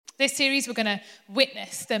This series, we're going to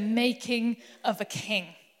witness the making of a king,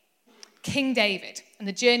 King David, and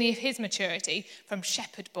the journey of his maturity from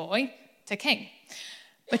shepherd boy to king.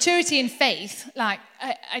 Maturity in faith,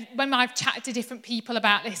 when I've chatted to different people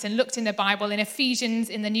about this and looked in the Bible, in Ephesians,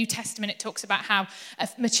 in the New Testament, it talks about how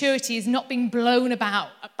maturity is not being blown about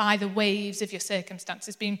by the waves of your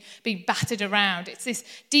circumstances, being battered around. It's this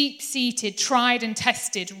deep-seated, tried and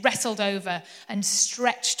tested, wrestled over and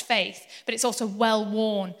stretched faith, but it's also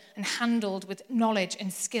well-worn and handled with knowledge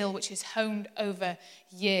and skill, which is honed over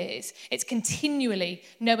years. It's continually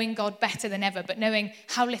knowing God better than ever, but knowing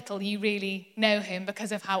how little you really know him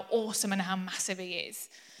because of how awesome and how massive he is.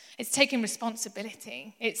 It's taking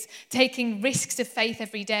responsibility. It's taking risks of faith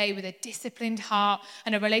every day with a disciplined heart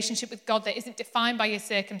and a relationship with God that isn't defined by your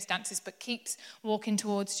circumstances, but keeps walking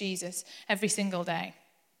towards Jesus every single day.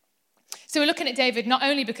 So we're looking at David not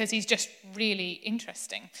only because he's just really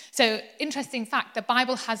interesting. So, interesting fact, the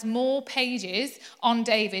Bible has more pages on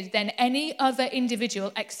David than any other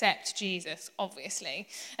individual except Jesus, obviously.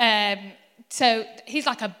 So he's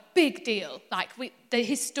like a big deal.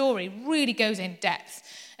 His story really goes in depth.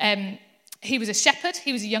 He was a shepherd,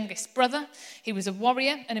 he was a youngest brother, he was a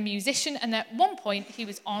warrior and a musician, and at one point he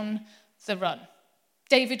was on the run.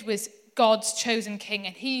 David was God's chosen king,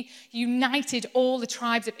 and he united all the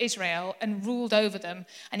tribes of Israel and ruled over them,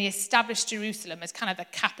 and he established Jerusalem as kind of the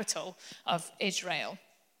capital of Israel.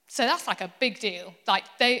 So that's like a big deal.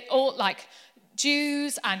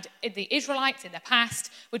 Jews and the Israelites in the past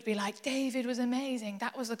would be like, David was amazing.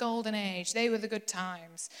 That was the golden age. They were the good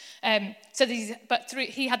times.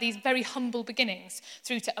 He had these very humble beginnings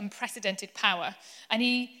through to unprecedented power. And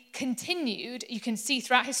he continued, you can see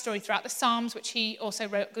throughout his story, throughout the Psalms, which he also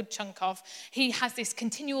wrote a good chunk of, he has this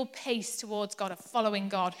continual pace towards God, of following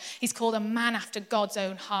God. He's called a man after God's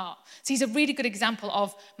own heart. So he's a really good example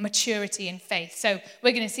of maturity in faith. So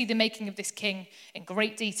we're going to see the making of this king in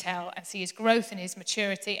great detail and see his growth and his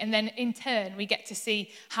maturity. And then in turn, we get to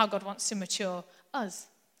see how God wants to mature us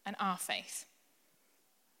and our faith.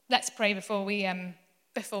 Let's pray before we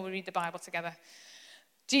read the Bible together.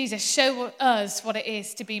 Jesus, show us what it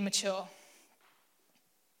is to be mature.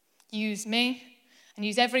 Use me and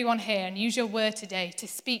use everyone here and use your word today to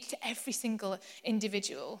speak to every single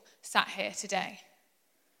individual sat here today.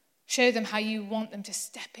 Show them how you want them to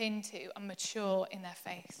step into and mature in their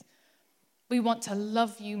faith. We want to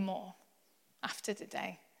love you more after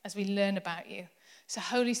today as we learn about you. So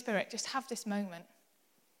Holy Spirit, just have this moment.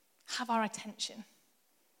 Have our attention.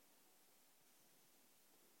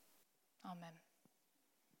 Amen.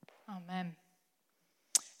 Amen.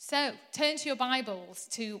 So, turn to your Bibles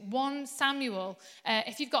to 1 Samuel.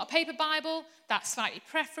 If you've got a paper Bible, that's slightly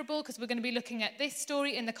preferable because we're going to be looking at this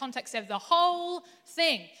story in the context of the whole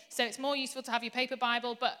thing. So it's more useful to have your paper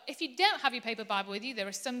Bible. But if you don't have your paper Bible with you, there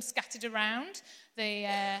are some scattered around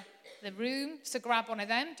the room. So grab one of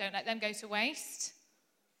them. Don't let them go to waste.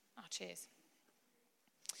 Cheers.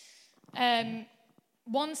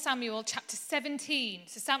 1 Samuel chapter 17.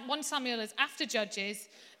 So 1 Samuel is after Judges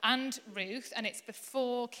and Ruth, and it's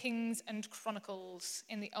before Kings and Chronicles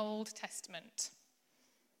in the Old Testament.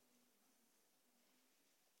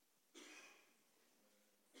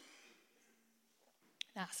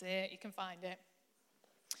 That's it, you can find it.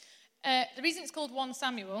 The reason it's called 1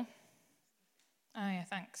 Samuel... Oh yeah,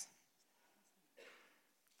 thanks.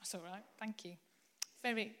 That's all right, thank you.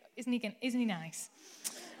 Isn't he nice?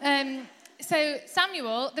 So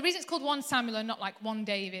Samuel, the reason it's called 1 Samuel and not like 1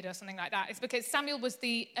 David or something like that is because Samuel was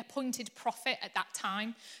the appointed prophet at that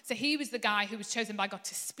time. So he was the guy who was chosen by God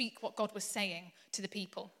to speak what God was saying to the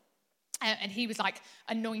people. And he was like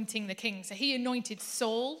anointing the king. So he anointed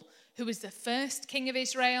Saul, who was the first king of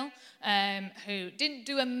Israel, who didn't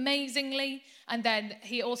do amazingly. And then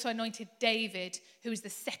he also anointed David, who was the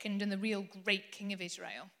second and the real great king of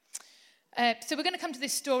Israel. So we're going to come to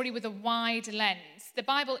this story with a wide lens. The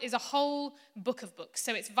Bible is a whole book of books,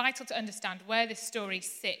 so it's vital to understand where this story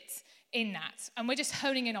sits in that. And we're just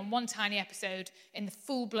honing in on one tiny episode in the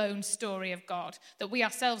full-blown story of God that we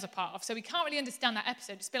ourselves are part of. So we can't really understand that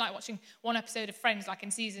episode. It's a bit like watching one episode of Friends, like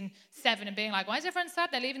in season 7, and being like, why is everyone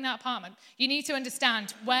sad they're leaving that apartment? You need to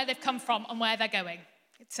understand where they've come from and where they're going.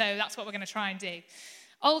 So that's what we're going to try and do.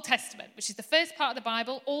 Old Testament, which is the first part of the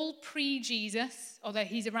Bible, all pre-Jesus, although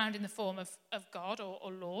he's around in the form of God or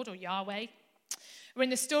Lord or Yahweh. We're in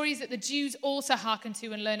the stories that the Jews also hearken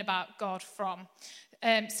to and learn about God from.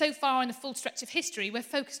 So far in the full stretch of history, we're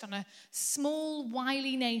focused on a small,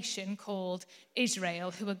 wily nation called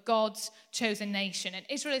Israel, who are God's chosen nation. And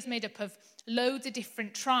Israel is made up of loads of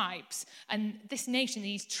different tribes. And this nation,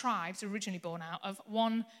 these tribes, are originally born out of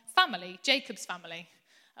one family, Jacob's family.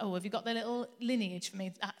 Oh, have you got the little lineage for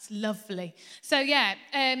me? That's lovely. So, yeah,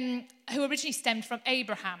 who originally stemmed from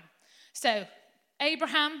Abraham. So,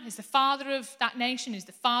 Abraham is the father of that nation, is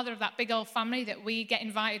the father of that big old family that we get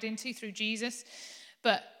invited into through Jesus.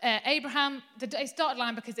 But Abraham, it's dotted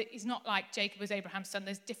line because it's not like Jacob was Abraham's son.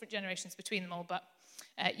 There's different generations between them all, but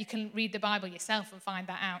you can read the Bible yourself and find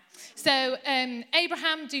that out. So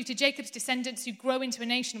Abraham, due to Jacob's descendants who grow into a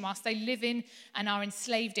nation whilst they live in and are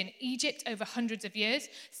enslaved in Egypt over hundreds of years,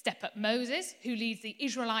 step up Moses, who leads the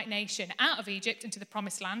Israelite nation out of Egypt into the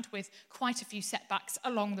promised land with quite a few setbacks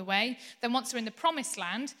along the way. Then once they're in the promised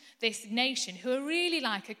land, this nation, who are really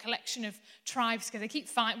like a collection of tribes because they keep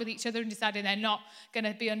fighting with each other and deciding they're not going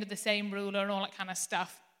to be under the same ruler and all that kind of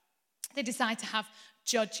stuff, they decide to have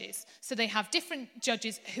judges. So they have different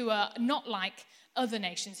judges who are not like other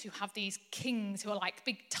nations who have these kings who are like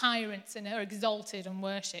big tyrants and are exalted and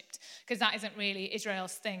worshipped, because that isn't really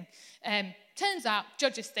Israel's thing. Turns out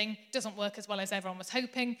Judges' thing doesn't work as well as everyone was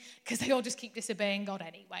hoping, because they all just keep disobeying God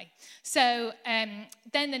anyway. So then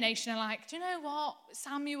the nation are like, do you know what,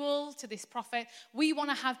 Samuel, to this prophet, we want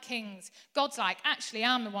to have kings. God's like, actually,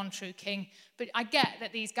 I'm the one true king, but I get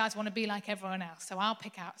that these guys want to be like everyone else, so I'll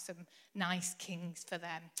pick out some nice kings for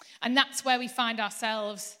them. And that's where we find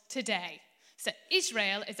ourselves today. So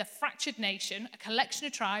Israel is a fractured nation, a collection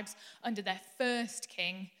of tribes under their first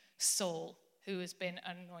king, Saul, who has been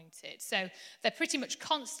anointed. So they're pretty much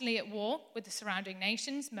constantly at war with the surrounding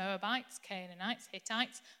nations: Moabites, Canaanites,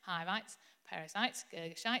 Hittites, Hivites, Perizzites,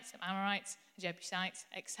 Girgashites, Amorites, Jebusites,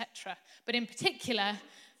 etc. But in particular,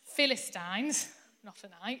 Philistines, not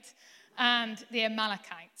a knight, and the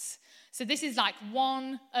Amalekites. So this is like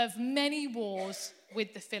one of many wars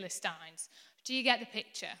with the Philistines. Do you get the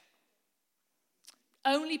picture?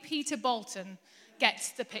 Only Peter Bolton gets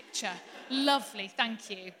the picture. Lovely, thank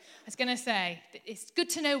you. I was going to say, it's good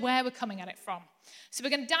to know where we're coming at it from. So we're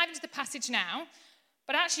going to dive into the passage now,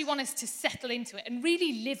 but I actually want us to settle into it and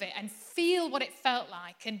really live it and feel what it felt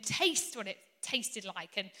like and taste what it tasted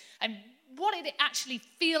like and what did it actually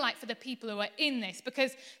feel like for the people who are in this,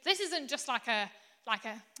 because this isn't just like a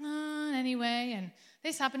anyway, and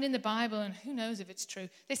this happened in the Bible, and who knows if it's true.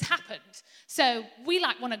 This happened. So we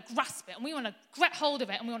want to grasp it, and we want to grab hold of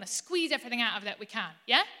it, and we want to squeeze everything out of it that we can.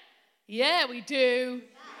 Yeah? Yeah, we do.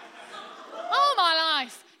 Oh, my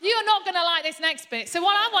life. You are not going to like this next bit. So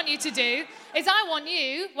what I want you to do is I want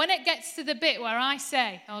you, when it gets to the bit where I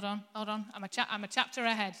say, hold on, I'm a chapter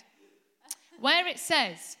ahead, where it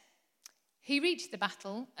says, he reached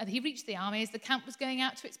the army as the camp was going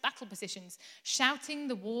out to its battle positions, shouting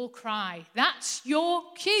the war cry. That's your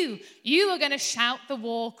cue. You are going to shout the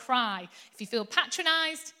war cry. If you feel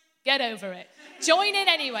patronized, get over it. Join in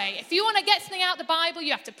anyway. If you want to get something out of the Bible,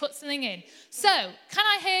 you have to put something in. So, can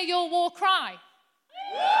I hear your war cry?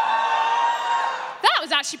 That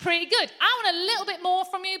was actually pretty good. I want a little bit more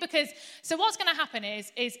from you, because so what's going to happen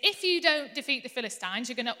is if you don't defeat the Philistines,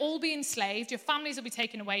 you're going to all be enslaved, your families will be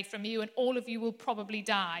taken away from you, and all of you will probably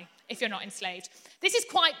die if you're not enslaved. This is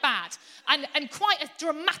quite bad and quite a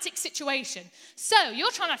dramatic situation. So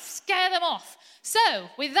you're trying to scare them off. So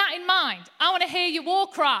with that in mind, I want to hear your war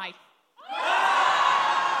cry.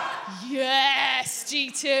 Yes,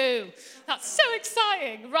 G2. That's so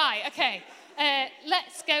exciting. Right, okay.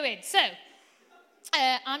 Let's go in. So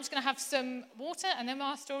I'm just going to have some water, and then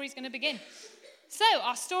our story is going to begin. So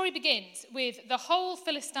our story begins with the whole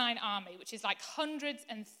Philistine army, which is like hundreds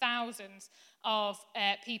and thousands of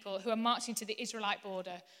people who are marching to the Israelite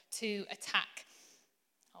border to attack.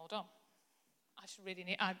 Hold on. I should really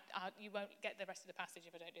need... you won't get the rest of the passage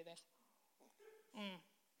if I don't do this.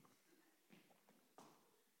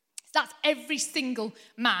 So that's every single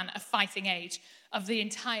man of fighting age of the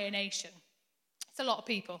entire nation. It's a lot of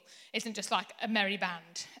people. It isn't just like a merry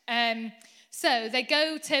band. So they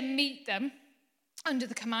go to meet them under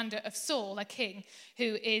the commander of Saul, a king,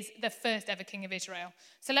 who is the first ever king of Israel.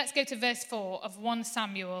 So let's go to verse 4 of 1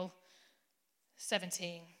 Samuel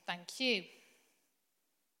 17. Thank you.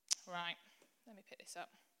 Right, let me pick this up.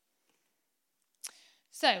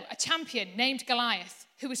 So a champion named Goliath,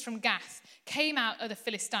 who was from Gath, came out of the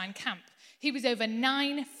Philistine camp. He was over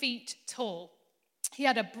 9 feet tall. He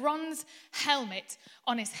had a bronze helmet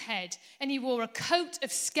on his head, and he wore a coat of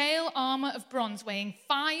scale armor of bronze weighing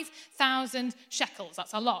 5,000 shekels.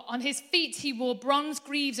 That's a lot. On his feet, he wore bronze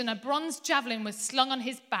greaves, and a bronze javelin was slung on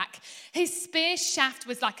his back. His spear shaft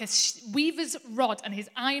was like a weaver's rod, and his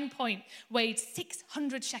iron point weighed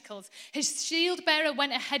 600 shekels. His shield bearer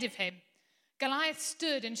went ahead of him. Goliath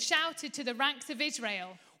stood and shouted to the ranks of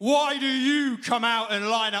Israel, "Why do you come out and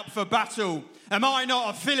line up for battle? Am I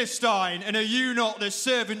not a Philistine, and are you not the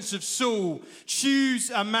servants of Saul?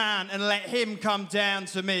 Choose a man and let him come down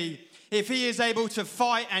to me. If he is able to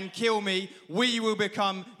fight and kill me, we will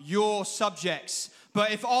become your subjects.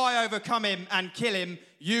 But if I overcome him and kill him,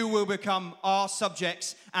 you will become our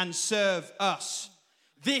subjects and serve us.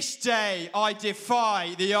 This day I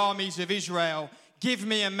defy the armies of Israel. Give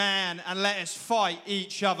me a man and let us fight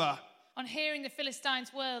each other." On hearing the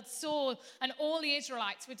Philistines' words, Saul and all the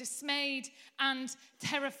Israelites were dismayed and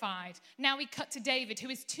terrified. Now we cut to David,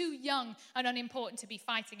 who is too young and unimportant to be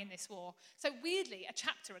fighting in this war. So weirdly, a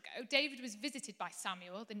chapter ago, David was visited by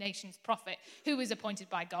Samuel, the nation's prophet, who was appointed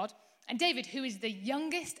by God. And David, who is the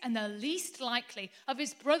youngest and the least likely of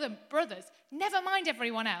his brothers, never mind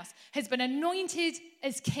everyone else, has been anointed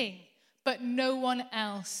as king, but no one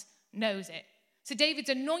else knows it. So David's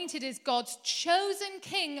anointed as God's chosen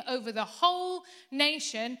king over the whole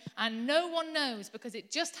nation, and no one knows because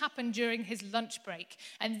it just happened during his lunch break.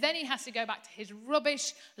 And then he has to go back to his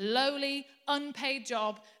rubbish, lowly, unpaid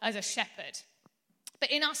job as a shepherd. But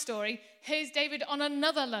in our story, here's David on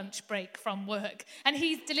another lunch break from work, and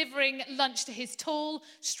he's delivering lunch to his tall,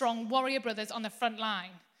 strong warrior brothers on the front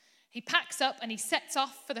line. He packs up and he sets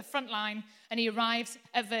off for the front line, and he arrives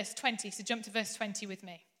at verse 20. So jump to verse 20 with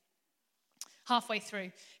me. Halfway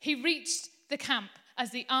through, he reached the camp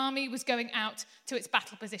as the army was going out to its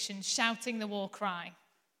battle position, shouting the war cry.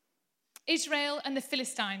 Israel and the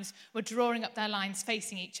Philistines were drawing up their lines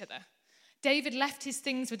facing each other. David left his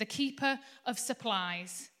things with the keeper of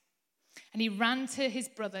supplies, and he ran to his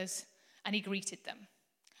brothers and he greeted them.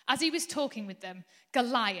 As he was talking with them,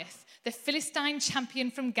 Goliath, the Philistine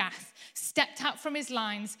champion from Gath, stepped out from his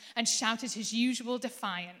lines and shouted his usual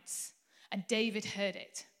defiance. And David heard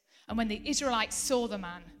it. And when the Israelites saw the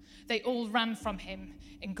man, they all ran from him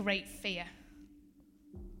in great fear.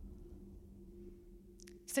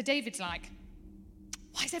 So David's like,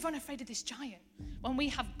 why is everyone afraid of this giant when we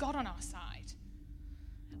have God on our side?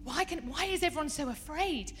 Why is everyone so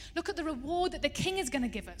afraid? Look at the reward that the king is going to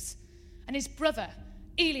give us. And his brother,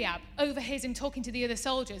 Eliab, overhears him talking to the other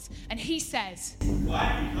soldiers, and he says, "Why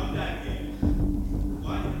have you come down here?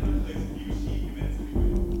 Why have you come to place few sheep you meant to be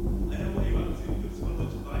with? I know what you're up to. Looks so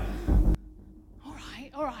much light."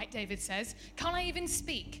 All right, David says, can't I even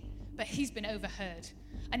speak? But he's been overheard.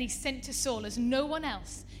 And he's sent to Saul as no one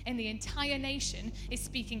else in the entire nation is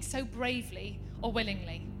speaking so bravely or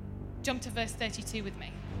willingly. Jump to verse 32 with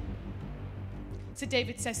me. So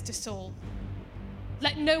David says to Saul,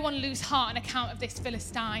 "Let no one lose heart on account of this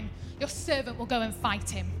Philistine. Your servant will go and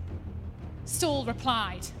fight him." Saul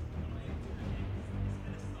replied,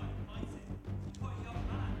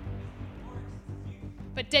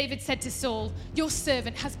 but David said to Saul, "Your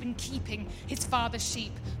servant has been keeping his father's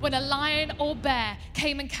sheep. When a lion or bear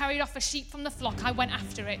came and carried off a sheep from the flock, I went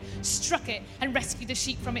after it, struck it, and rescued the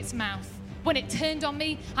sheep from its mouth. When it turned on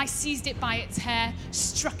me, I seized it by its hair,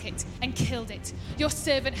 struck it, and killed it. Your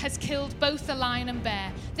servant has killed both the lion and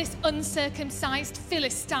bear. This uncircumcised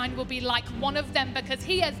Philistine will be like one of them because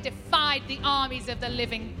he has defied the armies of the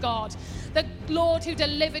living God. The Lord who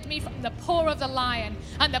delivered me from the paw of the lion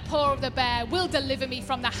and the paw of the bear will deliver me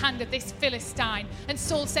from the hand of this Philistine." And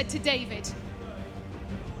Saul said to David,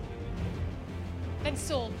 Then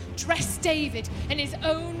Saul dressed David in his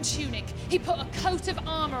own tunic. He put a coat of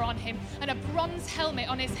armor on him and a bronze helmet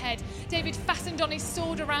on his head. David fastened on his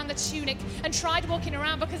sword around the tunic and tried walking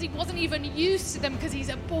around because he wasn't even used to them because he's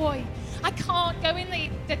a boy. "I can't go in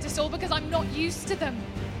there," to Saul, "because I'm not used to them."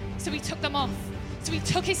 So he took them off. So he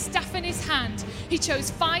took his staff in his hand. He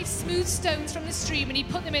chose 5 smooth stones from the stream and he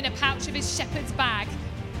put them in a pouch of his shepherd's bag.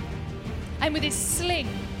 And with his sling,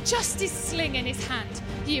 just his sling in his hand,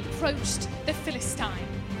 he approached the Philistine.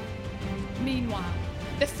 Meanwhile,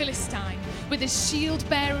 the Philistine, with his shield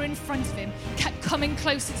bearer in front of him, kept coming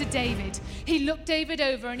closer to David. He looked David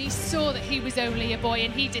over and he saw that he was only a boy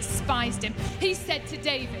and he despised him. He said to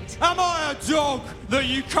David, "Am I a dog that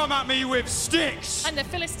you come at me with sticks? and the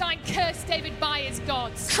Philistine cursed David by his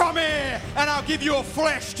gods. Come here and I'll give your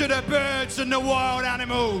flesh to the birds and the wild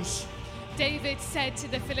animals." David said to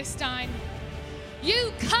the Philistine,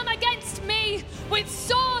 "You come against me with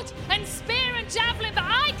sword and spear and javelin, but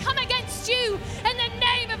I come against you in the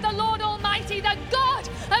name of the Lord Almighty, the God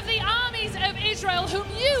of the armies of Israel, whom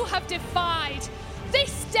you have defied.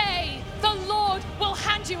 This day the Lord will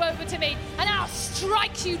hand you over to me, and I'll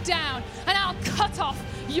strike you down, and I'll cut off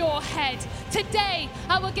your head. Today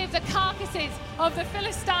I will give the carcasses of the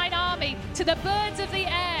Philistine army to the birds of the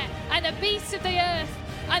air and the beasts of the earth,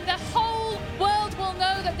 and the whole world will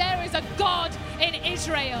know that there is a God in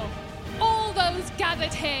Israel. All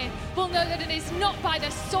gathered here will know that it is not by the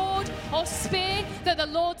sword or spear that the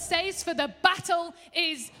Lord saves, for the battle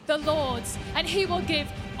is the Lord's, and he will give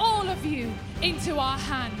all of you into our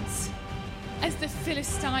hands. As the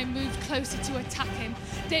Philistine moved closer to attack him,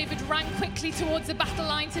 David ran quickly towards the battle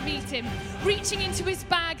line to meet him. Reaching into his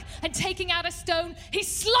bag and taking out a stone, he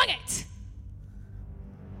slung it.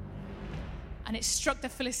 And it struck the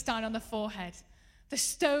Philistine on the forehead. The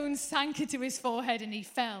stone sank into his forehead and he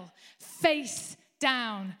fell face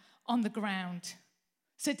down on the ground.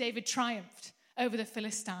 So David triumphed over the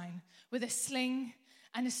Philistine with a sling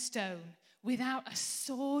and a stone. Without a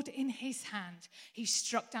sword in his hand, he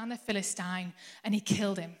struck down the Philistine and he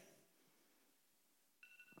killed him.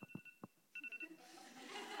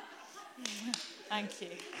 Thank you.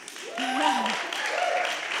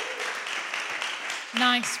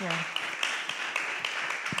 Nice one.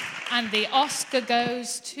 And the Oscar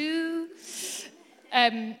goes to,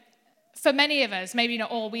 for many of us, maybe not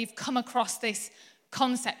all, we've come across this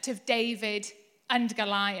concept of David and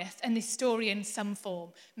Goliath, and this story in some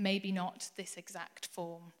form, maybe not this exact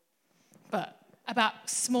form, but about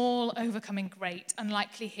small overcoming great,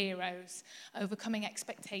 unlikely heroes, overcoming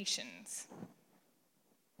expectations.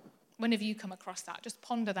 When have you come across that? Just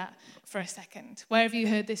ponder that for a second. Where have you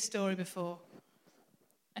heard this story before?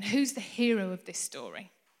 And who's the hero of this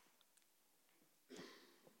story?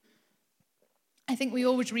 I think we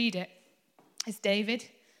always read it as David.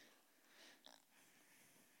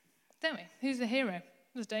 Don't we? Who's the hero?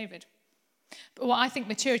 It was David. But what I think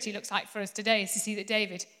maturity looks like for us today is to see that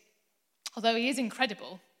David, although he is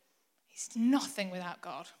incredible, he's nothing without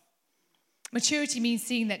God. Maturity means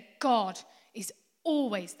seeing that God is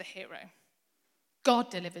always the hero. God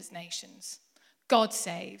delivers nations. God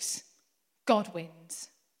saves. God wins.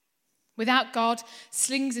 Without God,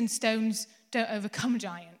 slings and stones don't overcome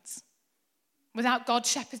giants. Without God,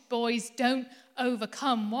 shepherd boys don't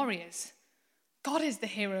overcome warriors. God is the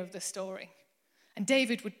hero of the story. And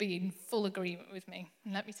David would be in full agreement with me.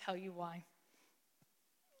 And let me tell you why.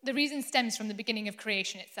 The reason stems from the beginning of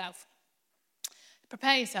creation itself.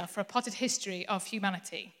 Prepare yourself for a potted history of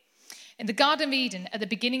humanity. In the Garden of Eden, at the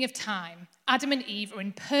beginning of time, Adam and Eve are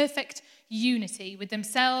in perfect unity with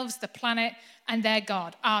themselves, the planet, and their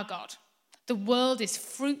God, our God. The world is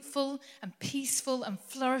fruitful and peaceful and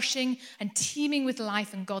flourishing and teeming with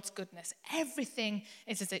life and God's goodness. Everything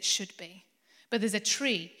is as it should be. But there's a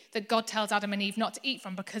tree that God tells Adam and Eve not to eat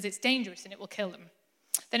from because it's dangerous and it will kill them.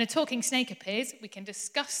 Then a talking snake appears. We can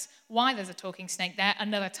discuss why there's a talking snake there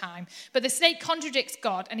another time. But the snake contradicts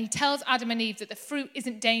God and he tells Adam and Eve that the fruit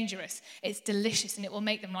isn't dangerous. It's delicious and it will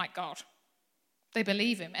make them like God. They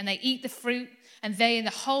believe him and they eat the fruit, and they and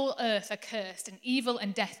the whole earth are cursed, and evil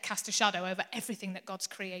and death cast a shadow over everything that God's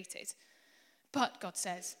created. But God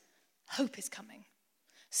says, hope is coming.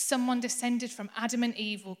 Someone descended from Adam and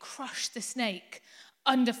Eve will crush the snake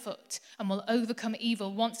underfoot and will overcome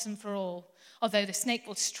evil once and for all, although the snake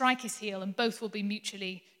will strike his heel and both will be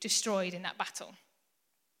mutually destroyed in that battle.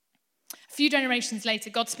 A few generations later,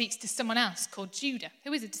 God speaks to someone else called Judah,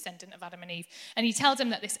 who is a descendant of Adam and Eve, and he tells him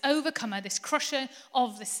that this overcomer, this crusher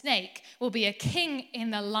of the snake, will be a king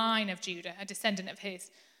in the line of Judah, a descendant of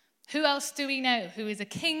his. Who else do we know who is a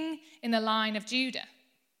king in the line of Judah?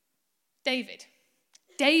 David.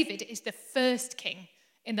 David is the first king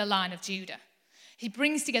in the line of Judah. He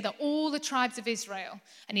brings together all the tribes of Israel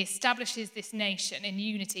and he establishes this nation in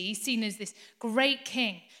unity. He's seen as this great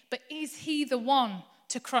king. But is he the one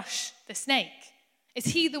to crush the snake? Is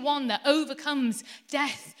he the one that overcomes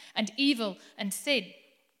death and evil and sin?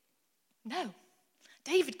 No.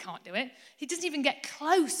 David can't do it. He doesn't even get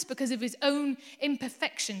close because of his own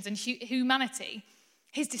imperfections and humanity.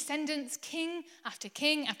 His descendants, king after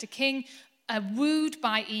king after king, are wooed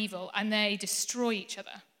by evil and they destroy each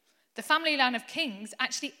other. The family line of kings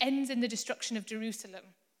actually ends in the destruction of Jerusalem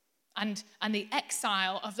and the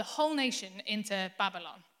exile of the whole nation into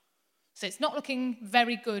Babylon. So it's not looking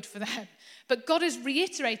very good for them. But God has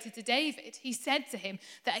reiterated to David, he said to him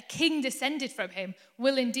that a king descended from him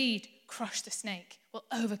will indeed crush the snake, will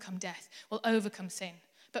overcome death, will overcome sin.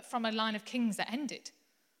 But from a line of kings that ended.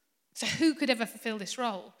 So who could ever fulfill this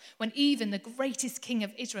role when even the greatest king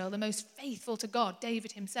of Israel, the most faithful to God,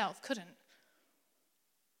 David himself, couldn't?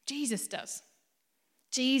 Jesus does.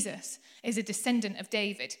 Jesus is a descendant of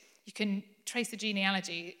David. You can trace the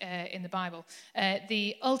genealogy in the Bible.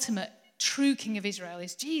 The ultimate true king of Israel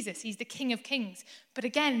is Jesus. He's the King of Kings. But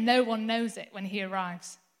again, no one knows it when he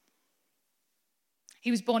arrives.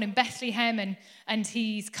 He was born in Bethlehem and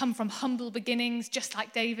he's come from humble beginnings, just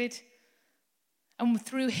like David. And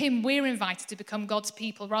through him, we're invited to become God's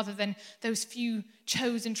people rather than those few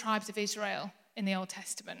chosen tribes of Israel in the Old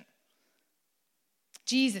Testament.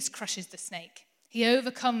 Jesus crushes the snake. He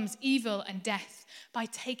overcomes evil and death by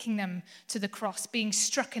taking them to the cross, being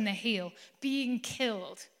struck in the heel, being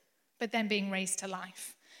killed, but then being raised to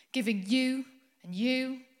life, giving you and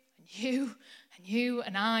you and you and you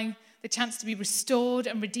and I the chance to be restored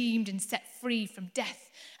and redeemed and set free from death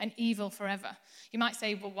and evil forever. You might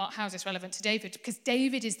say, well, how is this relevant to David? Because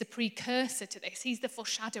David is the precursor to this. He's the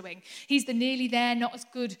foreshadowing. He's the nearly there, not as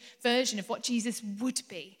good version of what Jesus would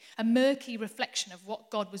be, a murky reflection of what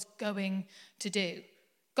God was going to do.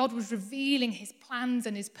 God was revealing his plans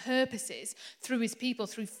and his purposes through his people,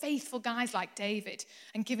 through faithful guys like David,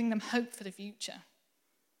 and giving them hope for the future.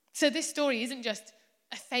 So this story isn't just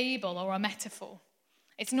a fable or a metaphor.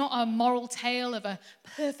 It's not a moral tale of a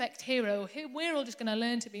perfect hero who we're all just going to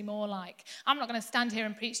learn to be more like. I'm not going to stand here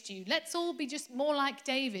and preach to you. Let's all be just more like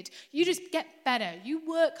David. You just get better. You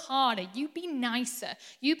work harder. You be nicer.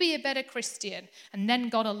 You be a better Christian. And then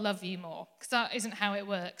God will love you more. Because that isn't how it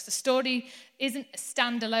works. The story isn't a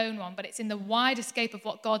standalone one, but it's in the wide scope of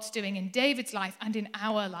what God's doing in David's life and in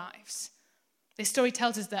our lives. This story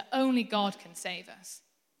tells us that only God can save us.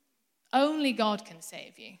 Only God can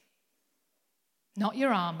save you. Not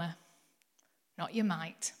your armor, not your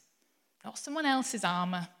might, not someone else's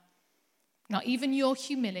armor, not even your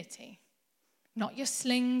humility, not your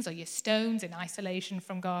slings or your stones in isolation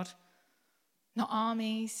from God, not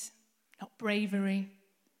armies, not bravery,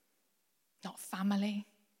 not family,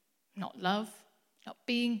 not love, not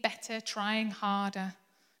being better, trying harder,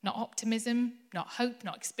 not optimism, not hope,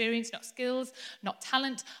 not experience, not skills, not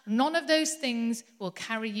talent. None of those things will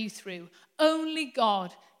carry you through. Only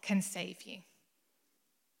God can save you.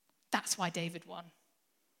 That's why David won.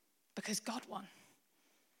 Because God won.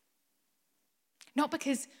 Not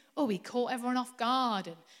because, he caught everyone off guard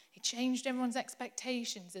and he changed everyone's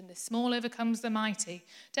expectations and the small overcomes the mighty.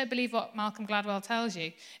 Don't believe what Malcolm Gladwell tells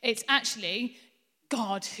you. It's actually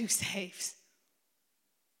God who saves.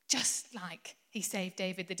 Just like he saved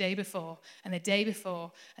David the day before and the day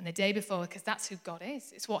before and the day before, because that's who God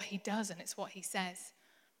is. It's what he does and it's what he says.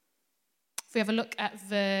 If we have a look at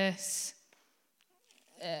verse...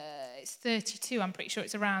 it's 32, I'm pretty sure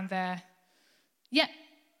it's around there. Yeah,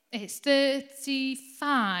 it's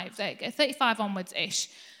 35. There you go, 35 onwards-ish.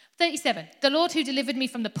 37. The Lord who delivered me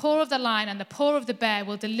from the paw of the lion and the paw of the bear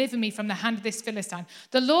will deliver me from the hand of this Philistine.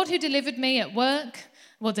 The Lord who delivered me at work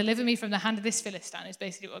will deliver me from the hand of this Philistine, is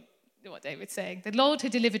basically what David's saying. The Lord who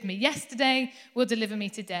delivered me yesterday will deliver me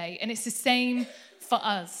today. And it's the same for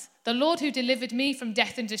us. The Lord who delivered me from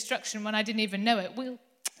death and destruction when I didn't even know it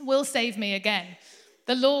will save me again.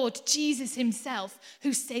 The Lord, Jesus himself,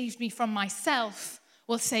 who saved me from myself,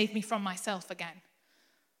 will save me from myself again.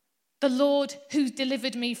 The Lord who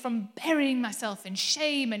delivered me from burying myself in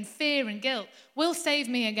shame and fear and guilt will save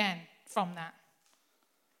me again from that.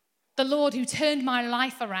 The Lord who turned my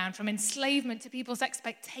life around from enslavement to people's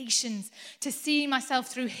expectations to see myself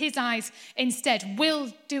through his eyes instead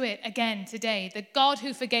will do it again today. The God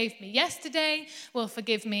who forgave me yesterday will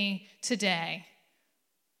forgive me today.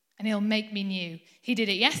 And he'll make me new. He did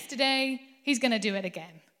it yesterday. He's going to do it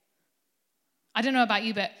again. I don't know about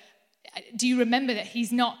you, but do you remember that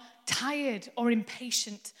he's not tired or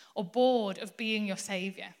impatient or bored of being your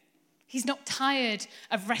savior? He's not tired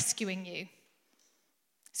of rescuing you.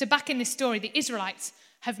 So back in this story, the Israelites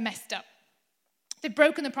have messed up. They've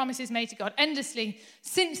broken the promises made to God endlessly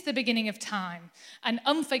since the beginning of time, and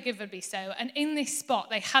unforgivably so. And in this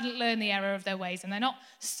spot, they hadn't learned the error of their ways. And they're not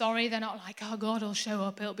sorry. They're not like, God will show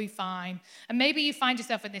up. It'll be fine. And maybe you find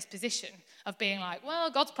yourself in this position of being like,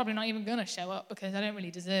 well, God's probably not even going to show up because I don't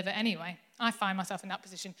really deserve it anyway. I find myself in that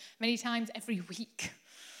position many times every week.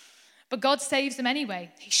 But God saves them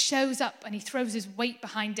anyway. He shows up and he throws his weight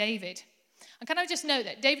behind David. And can I just note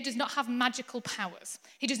that David does not have magical powers.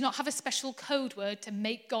 He does not have a special code word to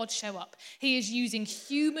make God show up. He is using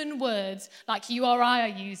human words like you or I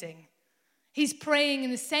are using. He's praying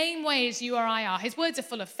in the same way as you or I are. His words are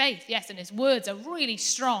full of faith, yes, and his words are really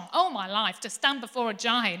strong. Oh, my life, to stand before a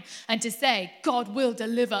giant and to say, God will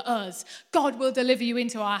deliver us. God will deliver you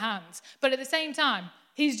into our hands. But at the same time,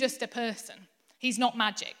 he's just a person. He's not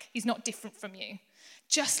magic. He's not different from you.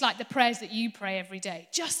 Just like the prayers that you pray every day,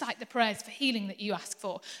 just like the prayers for healing that you ask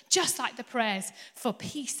for, just like the prayers for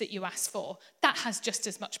peace that you ask for, that has just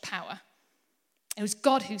as much power. It was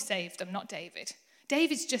God who saved them, not David.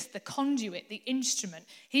 David's just the conduit, the instrument.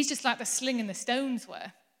 He's just like the sling and the stones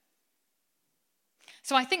were.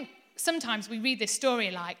 So I think sometimes we read this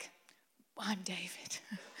story like, I'm David.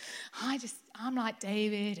 I'm like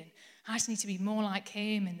David, and I just need to be more like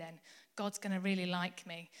him, and then God's going to really like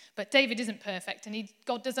me. But David isn't perfect, and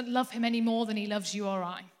God doesn't love him any more than he loves you or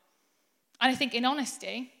I. And I think in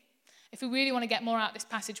honesty, if we really want to get more out of this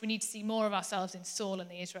passage, we need to see more of ourselves in Saul and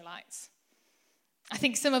the Israelites. I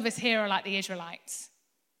think some of us here are like the Israelites.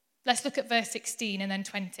 Let's look at verse 16 and then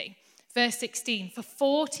 20. Verse 16, for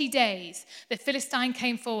 40 days the Philistine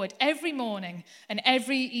came forward every morning and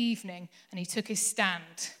every evening, and he took his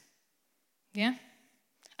stand. Yeah?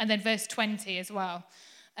 And then verse 20 as well.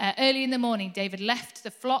 Early in the morning, David left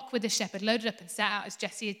the flock with the shepherd, loaded up and set out as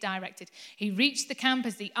Jesse had directed. He reached the camp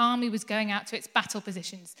as the army was going out to its battle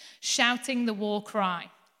positions, shouting the war cry.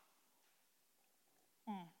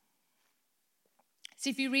 So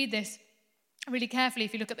if you read this really carefully,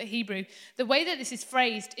 if you look at the Hebrew, the way that this is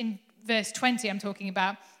phrased in verse 20 I'm talking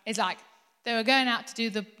about is like they were going out to do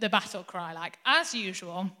the battle cry. Like, as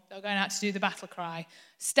usual, they were going out to do the battle cry.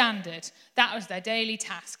 Standard. That was their daily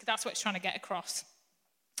task. That's what it's trying to get across.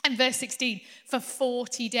 And verse 16, for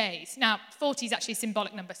 40 days. Now, 40 is actually a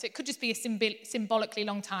symbolic number, so it could just be a symbolically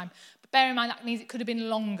long time. But bear in mind, that means it could have been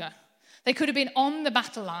longer. They could have been on the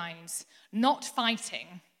battle lines, not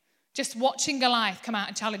fighting, just watching Goliath come out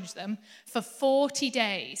and challenge them for 40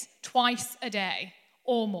 days, twice a day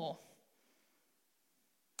or more.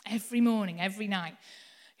 Every morning, every night,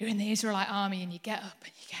 you're in the Israelite army and you get up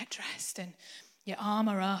and you get dressed and your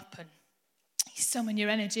armor up and you summon your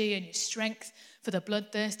energy and your strength for the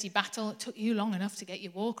bloodthirsty battle. It took you long enough to get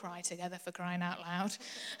your war cry together, for crying out loud.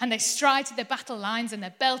 And they stride to the battle lines and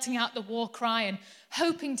they're belting out the war cry and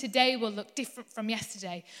hoping today will look different from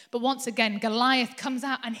yesterday. But once again, Goliath comes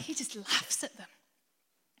out and he just laughs at them.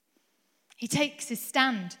 He takes his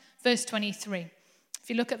stand, verse 23. If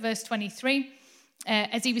you look at verse 23,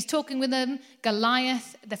 as he was talking with them,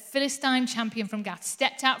 Goliath, the Philistine champion from Gath,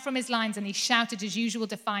 stepped out from his lines and he shouted his usual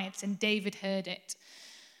defiance, and David heard it.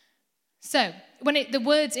 So, the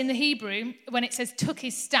words in the Hebrew, when it says took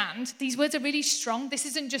his stand, these words are really strong. This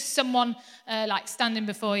isn't just someone like standing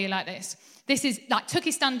before you like this. This is like took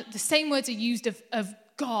his stand. The same words are used of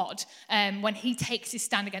God when he takes his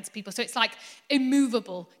stand against people. So it's like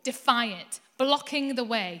immovable, defiant, blocking the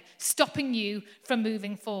way, stopping you from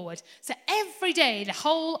moving forward. So every day, the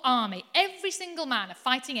whole army, every single man of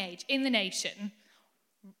fighting age in the nation,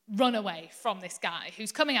 run away from this guy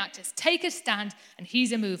who's coming out to take a stand, and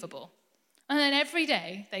he's immovable. And then every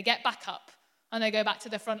day, they get back up and they go back to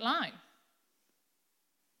the front line.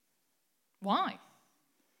 Why?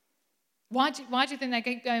 Why do you think they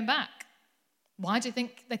keep going back? Why do you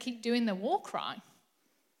think they keep doing the war cry?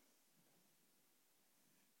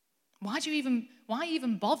 Why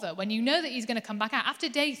even bother when you know that he's going to come back out? After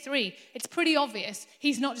day 3, it's pretty obvious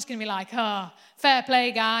he's not just going to be like, fair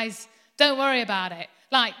play, guys, don't worry about it.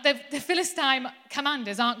 Like, the Philistine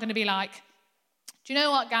commanders aren't going to be like, do you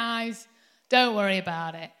know what, guys? Don't worry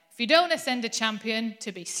about it. If you don't want to send a champion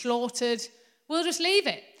to be slaughtered, we'll just leave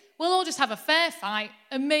it. We'll all just have a fair fight,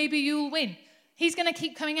 and maybe you'll win. He's going to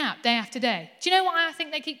keep coming out day after day. Do you know why I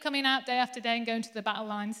think they keep coming out day after day and going to the battle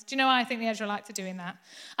lines? Do you know why I think the Israelites are doing that?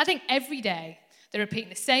 I think every day they're repeating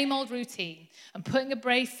the same old routine and putting a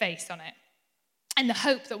brave face on it in the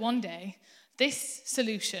hope that one day this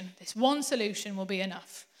one solution will be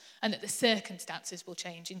enough and that the circumstances will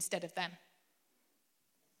change instead of them.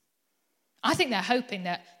 I think they're hoping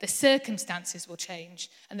that the circumstances will change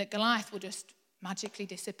and that Goliath will just magically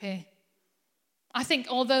disappear. I think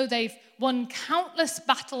although they've won countless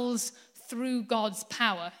battles through God's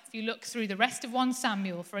power, if you look through the rest of 1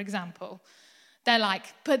 Samuel, for example, they're like,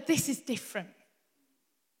 but this is different.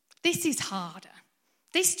 This is harder.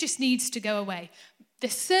 This just needs to go away. The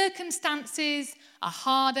circumstances are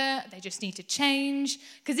harder. They just need to change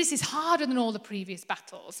because this is harder than all the previous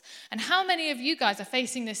battles. And how many of you guys are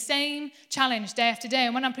facing the same challenge day after day?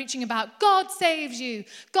 And when I'm preaching about God saves you,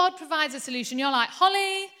 God provides a solution, you're like,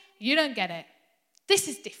 Holly, you don't get it. This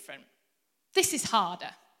is different. This is harder.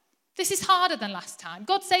 This is harder than last time.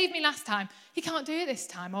 God saved me last time. He can't do it this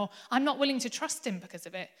time, or I'm not willing to trust him because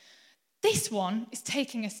of it. This one is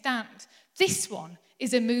taking a stand. This one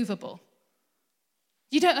is immovable.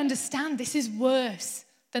 You don't understand. This is worse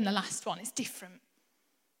than the last one. It's different.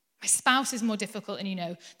 My spouse is more difficult than you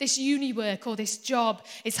know. This uni work or this job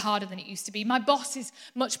is harder than it used to be. My boss is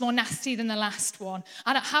much more nasty than the last one.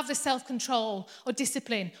 I don't have the self-control or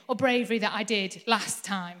discipline or bravery that I did last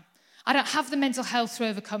time. I don't have the mental health to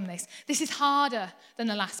overcome this. This is harder than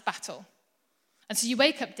the last battle. And so you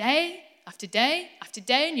wake up day after day after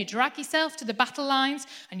day and you drag yourself to the battle lines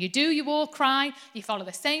and you do your war cry, you follow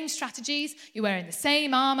the same strategies, you're wearing the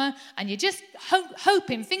same armor, and you're just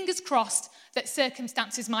hoping, fingers crossed, that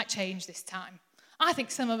circumstances might change this time. I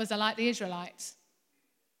think some of us are like the Israelites.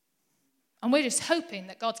 And we're just hoping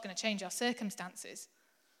that God's going to change our circumstances.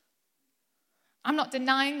 I'm not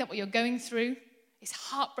denying that what you're going through is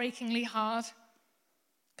heartbreakingly hard.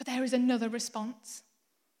 But there is another response.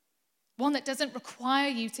 One that doesn't require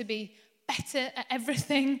you to be better at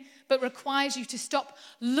everything, but requires you to stop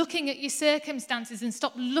looking at your circumstances and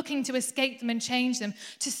stop looking to escape them and change them,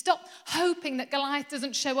 to stop hoping that Goliath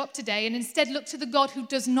doesn't show up today and instead look to the God who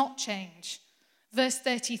does not change. Verse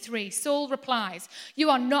 33, Saul replies, "You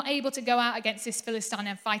are not able to go out against this Philistine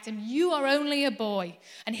and fight him. You are only a boy,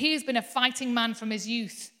 and he has been a fighting man from his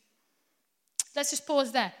youth." Let's just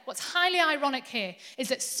pause there. What's highly ironic here is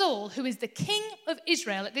that Saul, who is the king of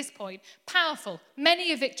Israel at this point, powerful,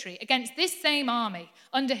 many a victory against this same army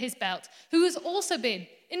under his belt, who has also been,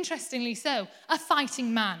 interestingly so, a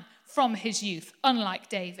fighting man from his youth, unlike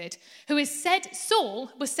David,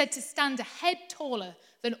 Saul was said to stand a head taller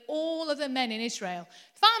than all of the men in Israel.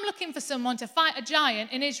 If I'm looking for someone to fight a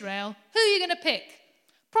giant in Israel, who are you going to pick?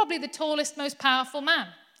 Probably the tallest, most powerful man.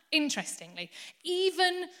 Interestingly,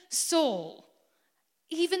 even Saul,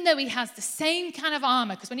 even though he has the same kind of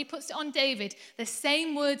armor, because when he puts it on David, the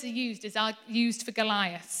same words are used for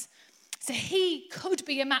Goliath. So he could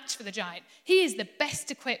be a match for the giant. He is the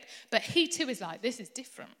best equipped, but he too is like, this is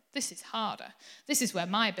different. This is harder. This is where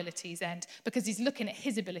my abilities end, because he's looking at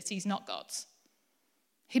his abilities, not God's.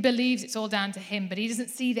 He believes it's all down to him, but he doesn't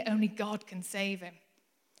see that only God can save him.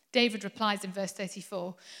 David replies in verse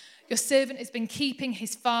 34, "Your servant has been keeping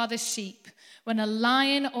his father's sheep. When a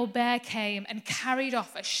lion or bear came and carried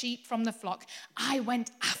off a sheep from the flock, I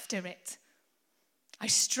went after it. I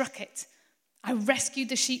struck it. I rescued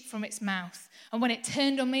the sheep from its mouth. And when it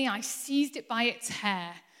turned on me, I seized it by its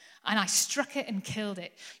hair. And I struck it and killed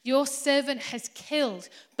it. Your servant has killed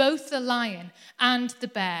both the lion and the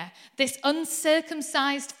bear. This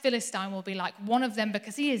uncircumcised Philistine will be like one of them,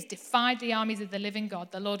 because he has defied the armies of the living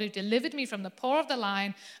God. The Lord who delivered me from the paw of the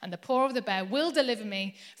lion and the paw of the bear will deliver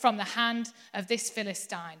me from the hand of this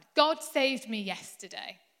Philistine." God saved me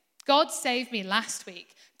yesterday. God saved me last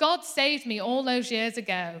week. God saved me all those years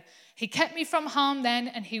ago. He kept me from harm then,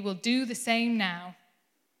 and he will do the same now.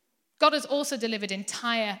 God has also delivered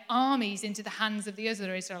entire armies into the hands of the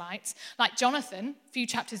other Israelites, like Jonathan, a few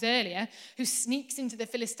chapters earlier, who sneaks into the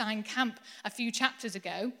Philistine camp a few chapters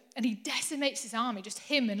ago, and he decimates his army, just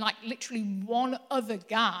him and like literally one other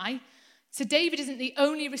guy. So David isn't the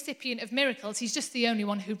only recipient of miracles, he's just the only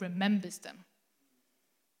one who remembers them.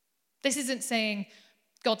 This isn't saying,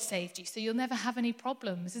 God saved you, so you'll never have any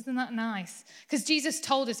problems. Isn't that nice? Because Jesus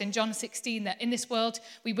told us in John 16 that in this world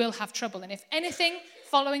we will have trouble. And if anything,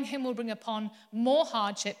 following him will bring upon more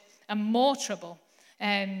hardship and more trouble.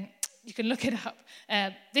 You can look it up.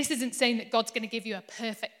 This isn't saying that God's going to give you a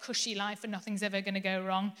perfect, cushy life and nothing's ever going to go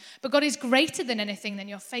wrong. But God is greater than anything that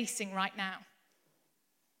you're facing right now.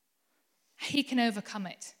 He can overcome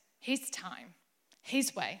it. His time,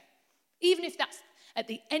 his way. Even if that's at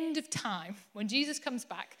the end of time, when Jesus comes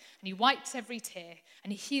back and he wipes every tear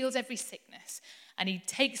and he heals every sickness and he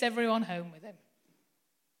takes everyone home with him.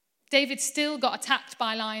 David still got attacked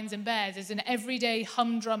by lions and bears as an everyday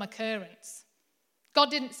humdrum occurrence. God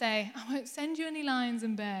didn't say, "I won't send you any lions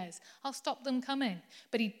and bears. I'll stop them coming."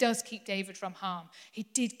 But he does keep David from harm. He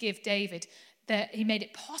did give David he made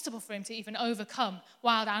it possible for him to even overcome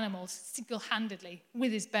wild animals single-handedly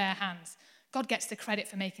with his bare hands. God gets the credit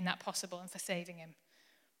for making that possible and for saving him.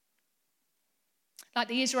 Like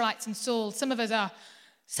the Israelites and Saul, some of us are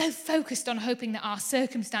so focused on hoping that our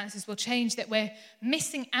circumstances will change that we're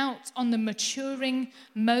missing out on the maturing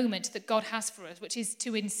moment that God has for us, which is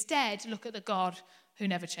to instead look at the God who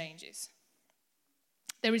never changes.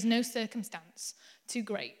 There is no circumstance too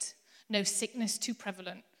great, no sickness too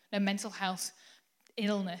prevalent, no mental health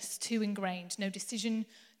illness too ingrained, no decision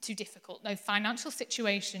too difficult, no financial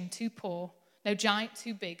situation too poor, no giant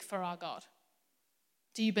too big for our God.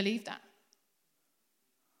 Do you believe that?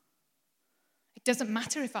 It doesn't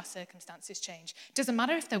matter if our circumstances change. It doesn't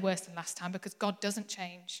matter if they're worse than last time, because God doesn't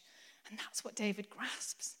change. And that's what David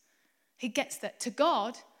grasps. He gets that to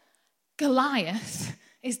God, Goliath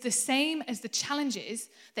is the same as the challenges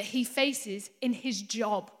that he faces in his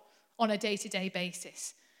job on a day-to-day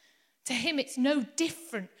basis. To him, it's no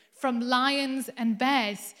different from lions and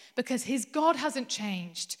bears, because his God hasn't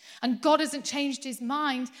changed. And God hasn't changed his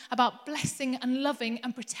mind about blessing and loving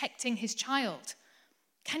and protecting his child.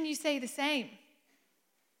 Can you say the same?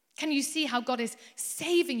 Can you see how God is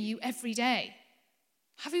saving you every day?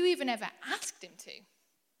 Have you even ever asked him to?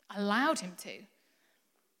 Allowed him to?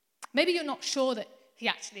 Maybe you're not sure that he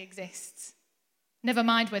actually exists. Never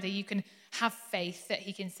mind whether you can have faith that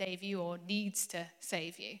he can save you or needs to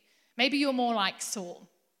save you. Maybe you're more like Saul.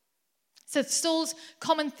 So Saul's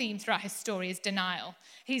common theme throughout his story is denial.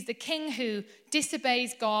 He's the king who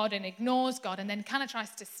disobeys God and ignores God and then kind of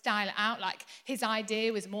tries to style it out like his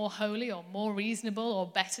idea was more holy or more reasonable or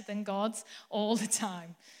better than God's all the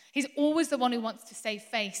time. He's always the one who wants to save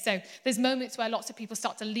face. So there's moments where lots of people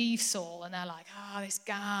start to leave Saul and they're like, this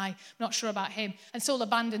guy, I'm not sure about him. And Saul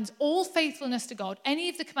abandons all faithfulness to God, any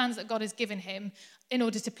of the commands that God has given him in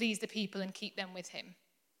order to please the people and keep them with him.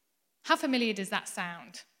 How familiar does that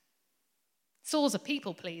sound? Saul's a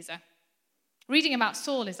people pleaser. Reading about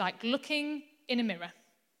Saul is like looking in a mirror.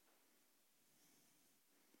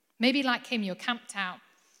 Maybe like him, you're camped out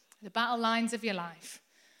at the battle lines of your life,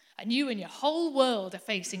 and you and your whole world are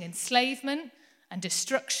facing enslavement and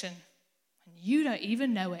destruction, and you don't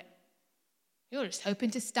even know it. You're just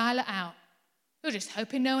hoping to style it out. You're just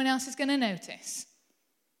hoping no one else is going to notice.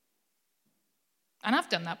 And I've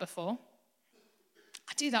done that before.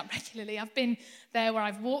 I do that regularly. I've been there where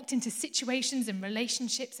I've walked into situations and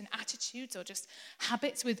relationships and attitudes or just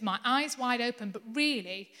habits with my eyes wide open, but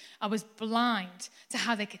really I was blind to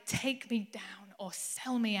how they could take me down or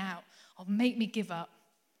sell me out or make me give up.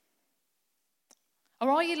 Or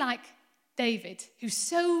are you like David, who's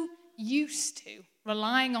so used to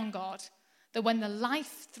relying on God that when the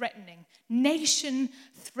life-threatening,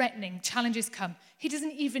 nation-threatening challenges come, he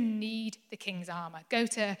doesn't even need the king's armor. Go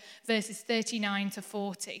to verses 39 to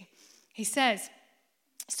 40. He says,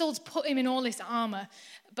 Saul's put him in all this armor,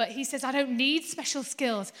 but he says, I don't need special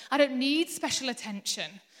skills. I don't need special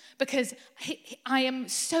attention because I am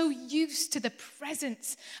so used to the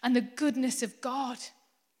presence and the goodness of God.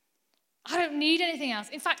 I don't need anything else.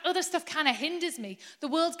 In fact, other stuff kind of hinders me. The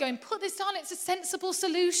world's going, put this on. It's a sensible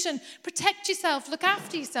solution. Protect yourself. Look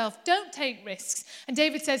after yourself. Don't take risks. And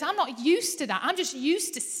David says, I'm not used to that. I'm just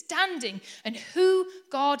used to standing and who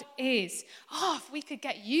God is. If we could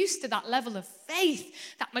get used to that level of faith,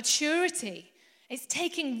 that maturity. It's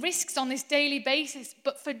taking risks on this daily basis,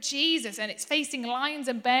 but for Jesus, and it's facing lions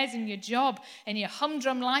and bears in your job, in your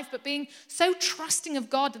humdrum life, but being so trusting of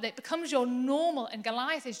God that it becomes your normal, and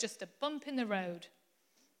Goliath is just a bump in the road.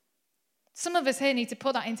 Some of us here need to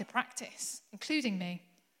put that into practice, including me.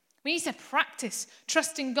 We need to practice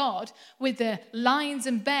trusting God with the lions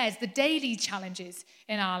and bears, the daily challenges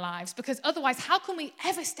in our lives, because otherwise, how can we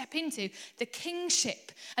ever step into the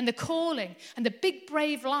kingship and the calling and the big,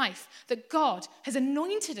 brave life that God has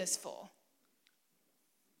anointed us for?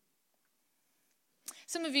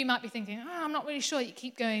 Some of you might be thinking, I'm not really sure. You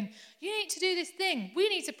keep going, you need to do this thing. We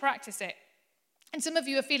need to practice it. And some of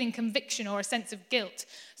you are feeling conviction or a sense of guilt.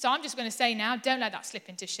 So I'm just going to say now, don't let that slip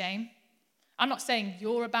into shame. I'm not saying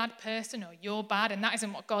you're a bad person or you're bad, and that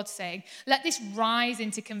isn't what God's saying. Let this rise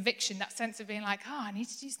into conviction, that sense of being like, I need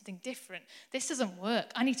to do something different. This doesn't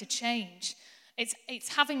work. I need to change.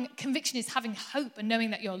 Conviction is having hope and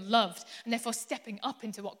knowing that you're loved, and therefore stepping up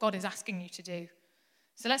into what God is asking you to do.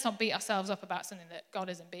 So let's not beat ourselves up about something that God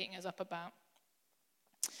isn't beating us up about.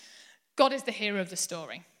 God is the hero of the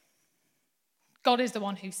story. God is the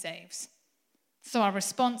one who saves. So our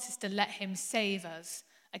response is to let him save us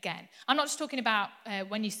again. I'm not just talking about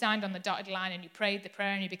when you signed on the dotted line and you prayed the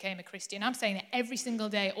prayer and you became a Christian. I'm saying that every single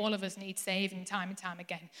day, all of us need saving time and time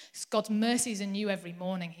again. God's mercies are new every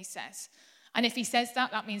morning, he says. And if he says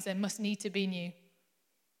that, that means they must need to be new.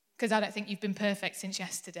 Because I don't think you've been perfect since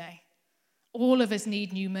yesterday. All of us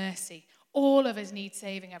need new mercy. All of us need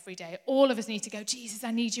saving every day. All of us need to go, Jesus,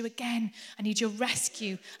 I need you again. I need your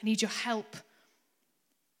rescue. I need your help.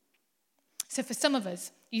 So for some of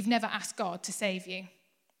us, you've never asked God to save you.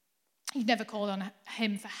 You've never called on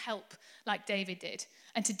him for help like David did.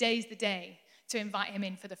 And today's the day to invite him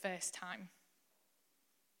in for the first time.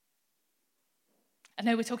 I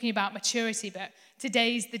know we're talking about maturity, but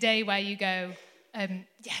today's the day where you go,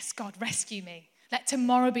 yes, God, rescue me. Let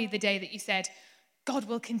tomorrow be the day that you said, God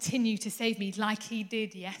will continue to save me like he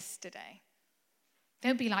did yesterday.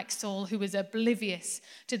 Don't be like Saul, who was oblivious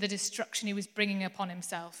to the destruction he was bringing upon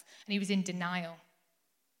himself, and he was in denial.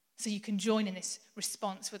 So you can join in this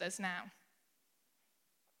response with us now.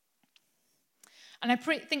 And I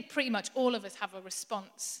think pretty much all of us have a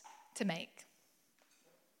response to make.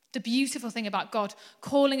 The beautiful thing about God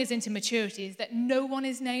calling us into maturity is that no one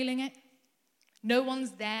is nailing it. No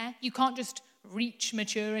one's there. You can't just reach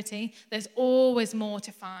maturity. There's always more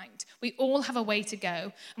to find. We all have a way to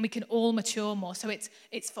go, and we can all mature more. So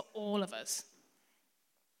it's for all of us.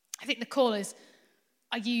 I think the call is,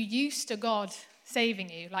 are you used to God saving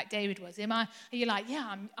you like David was? Are you like,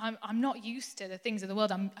 yeah, I'm not used to the things of the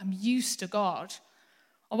world. I'm used to God.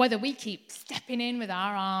 Or whether we keep stepping in with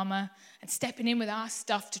our armor and stepping in with our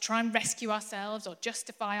stuff to try and rescue ourselves or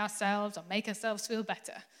justify ourselves or make ourselves feel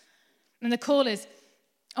better. And the call is,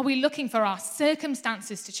 Are we looking for our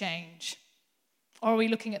circumstances to change? Or are we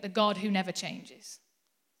looking at the God who never changes?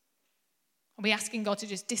 Are we asking God to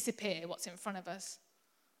just disappear what's in front of us?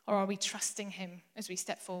 Or are we trusting him as we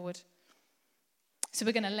step forward? So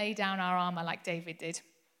we're going to lay down our armor like David did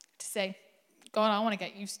to say, God, I want to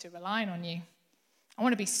get used to relying on you. I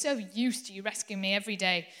want to be so used to you rescuing me every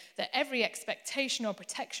day that every expectation or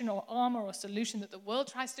protection or armor or solution that the world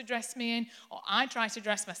tries to dress me in or I try to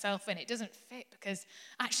dress myself in, it doesn't fit, because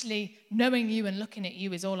actually knowing you and looking at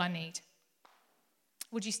you is all I need.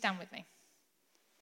 Would you stand with me?